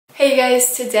Hey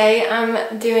guys, today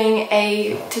I'm doing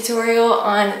a tutorial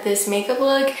on this makeup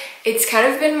look. It's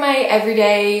kind of been my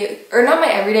everyday, or not my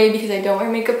everyday because I don't wear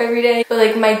makeup every day, but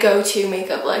like my go-to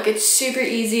makeup look. It's super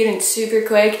easy and it's super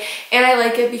quick, and I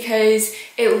like it because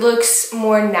it looks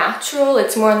more natural.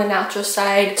 It's more on the natural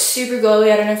side. It's super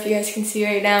glowy. I don't know if you guys can see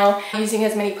right now. I'm using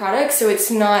as many products, so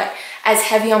it's not as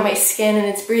heavy on my skin and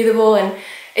it's breathable, and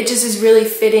it just is really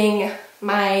fitting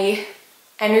my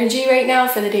energy right now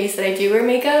for the days that I do wear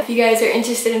makeup. If you guys are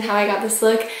interested in how I got this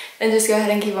look, then just go ahead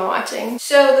and keep on watching.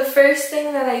 So the first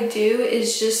thing that I do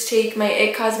is just take my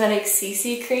IT Cosmetics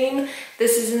CC cream.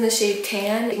 This is in the shade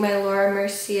Tan. Take my Laura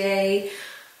Mercier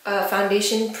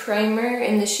foundation primer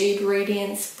in the shade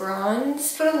Radiance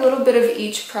Bronze. Put a little bit of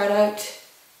each product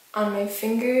on my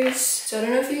fingers. So I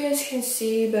don't know if you guys can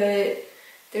see, but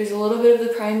there's a little bit of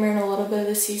the primer and a little bit of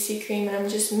the CC cream, and I'm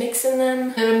just mixing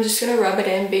them. And I'm just gonna rub it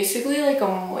in, basically like a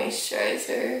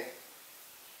moisturizer.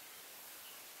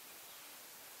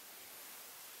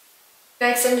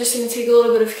 Next, I'm just gonna take a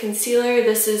little bit of concealer.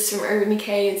 This is from Urban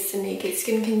Decay. It's the Naked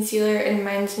Skin Concealer, and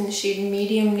mine's in the shade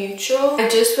Medium Neutral. I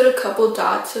just put a couple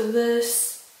dots of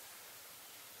this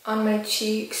on my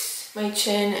cheeks, my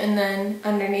chin, and then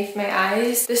underneath my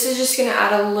eyes. This is just gonna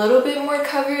add a little bit more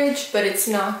coverage, but it's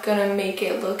not gonna make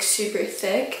it look super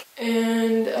thick.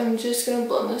 And I'm just gonna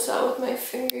blend this out with my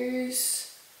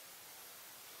fingers.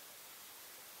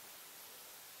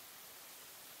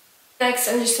 Next,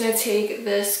 I'm just gonna take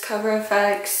this Cover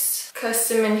FX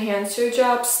Custom Enhancer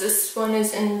Drops. This one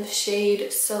is in the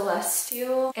shade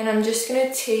Celestial. And I'm just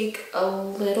gonna take a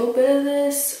little bit of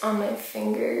this on my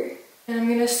finger. And I'm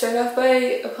gonna start off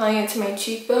by applying it to my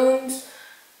cheekbones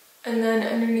and then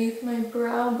underneath my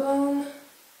brow bone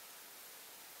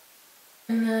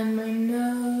and then my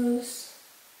nose.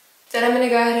 Then I'm gonna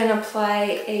go ahead and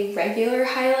apply a regular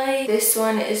highlight. This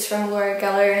one is from Laura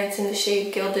Geller and it's in the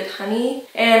shade Gilded Honey.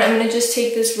 And I'm gonna just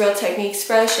take this Real Techniques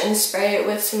brush and spray it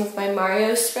with some of my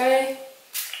Mario spray.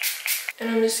 And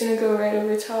I'm just gonna go right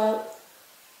over top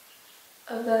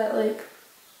of that like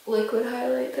liquid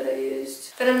highlight that I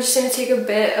used. Then I'm just gonna take a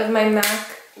bit of my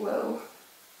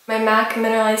MAC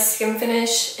Mineralized Skin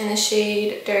Finish in the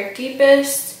shade Dark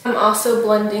Deepest. I'm also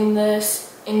blending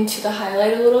this into the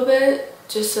highlight a little bit,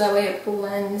 just so that way it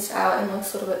blends out and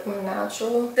looks a little bit more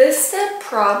natural. This step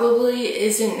probably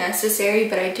isn't necessary,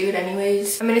 but I do it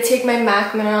anyways. I'm gonna take my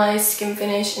MAC Mineralized Skin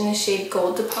Finish in the shade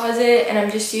Gold Deposit, and I'm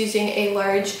just using a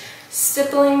large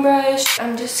stippling brush.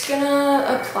 I'm just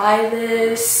gonna apply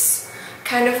this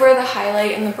kind of where the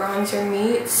highlight and the bronzer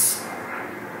meets.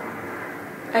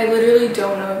 I literally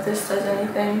don't know if this does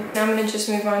anything. Now I'm gonna just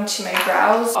move on to my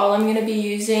brows. All I'm gonna be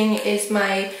using is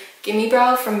my Gimme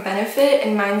Brow from Benefit,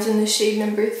 and mine's in the shade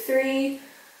number 3.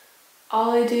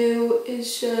 All I do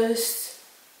is just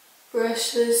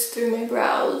brush this through my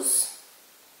brows.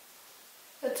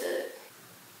 That's it.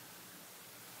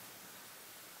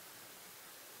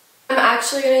 I'm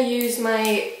actually gonna use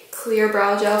my clear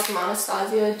brow gel from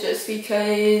Anastasia just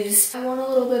because I want a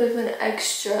little bit of an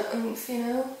extra oomph, you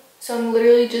know? So I'm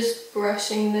literally just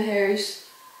brushing the hairs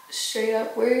straight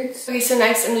upwards. Okay, so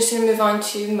next I'm just gonna move on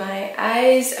to my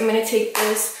eyes. I'm gonna take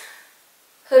this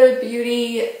Huda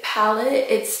Beauty palette.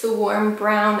 It's the Warm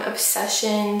Brown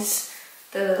Obsessions,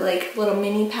 the like little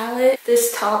mini palette.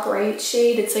 This top right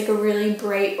shade, it's like a really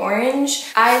bright orange.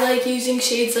 I like using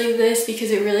shades like this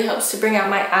because it really helps to bring out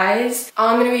my eyes. All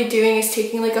I'm gonna be doing is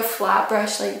taking like a flat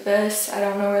brush like this. I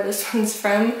don't know where this one's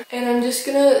from. And I'm just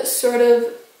gonna sort of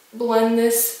blend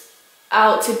this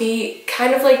out to be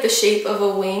kind of like the shape of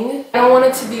a wing. I don't want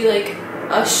it to be like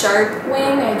a sharp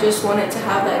wing. I just want it to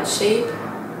have that shape.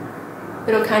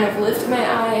 It'll kind of lift my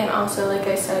eye and also, like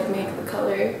I said, make the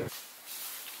color.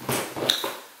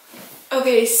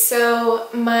 Okay, so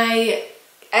my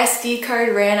SD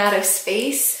card ran out of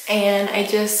space and I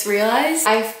just realized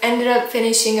I've ended up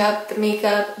finishing up the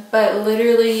makeup, but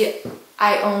literally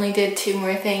I only did 2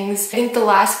 more things. I think the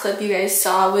last clip you guys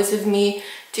saw was of me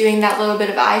doing that little bit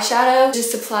of eyeshadow.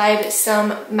 Just applied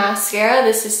some mascara.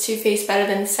 This is Too Faced Better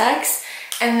Than Sex.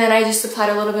 And then I just applied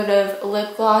a little bit of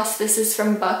lip gloss. This is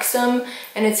from Buxom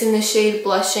and it's in the shade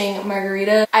Blushing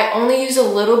Margarita. I only use a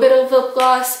little bit of lip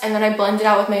gloss and then I blend it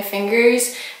out with my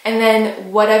fingers, and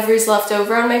then whatever's left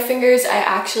over on my fingers I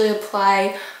actually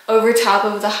apply over top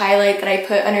of the highlight that I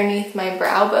put underneath my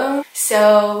brow bone.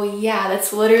 So yeah,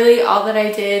 that's literally all that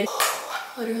I did.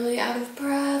 I'm literally out of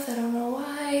breath. I don't know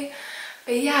why.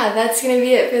 But yeah, that's gonna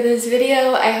be it for this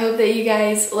video. I hope that you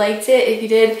guys liked it. If you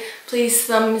did, please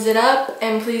thumbs it up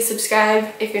and please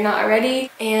subscribe if you're not already.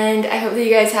 And I hope that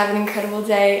you guys have an incredible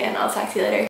day, and I'll talk to you later.